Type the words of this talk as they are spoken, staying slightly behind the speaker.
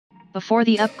Before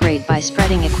the upgrade by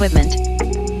spreading equipment,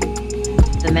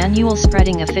 the manual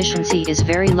spreading efficiency is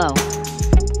very low.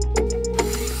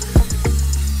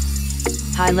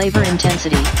 High labor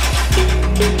intensity.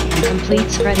 The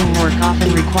complete spreading work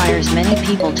often requires many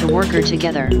people to work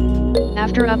together.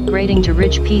 After upgrading to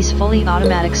Ridge-Piece fully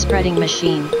automatic spreading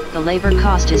machine, the labor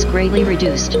cost is greatly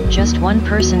reduced. Just one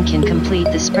person can complete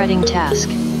the spreading task.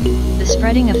 The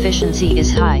spreading efficiency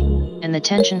is high, and the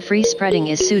tension-free spreading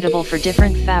is suitable for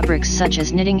different fabrics such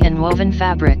as knitting and woven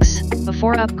fabrics.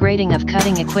 Before upgrading of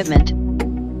cutting equipment,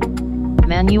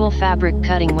 manual fabric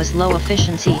cutting was low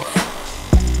efficiency,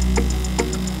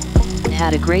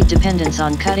 had a great dependence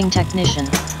on cutting technician.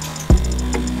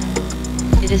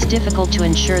 It is difficult to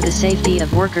ensure the safety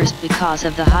of workers because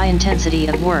of the high intensity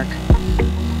of work.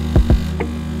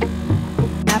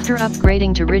 After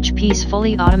upgrading to Ridge-Piece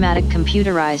fully automatic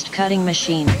computerized cutting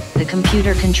machine, the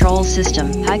computer control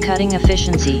system, high cutting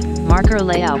efficiency, marker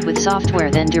layout with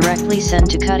software then directly send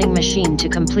to cutting machine to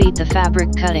complete the fabric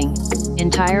cutting,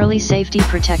 entirely safety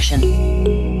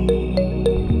protection.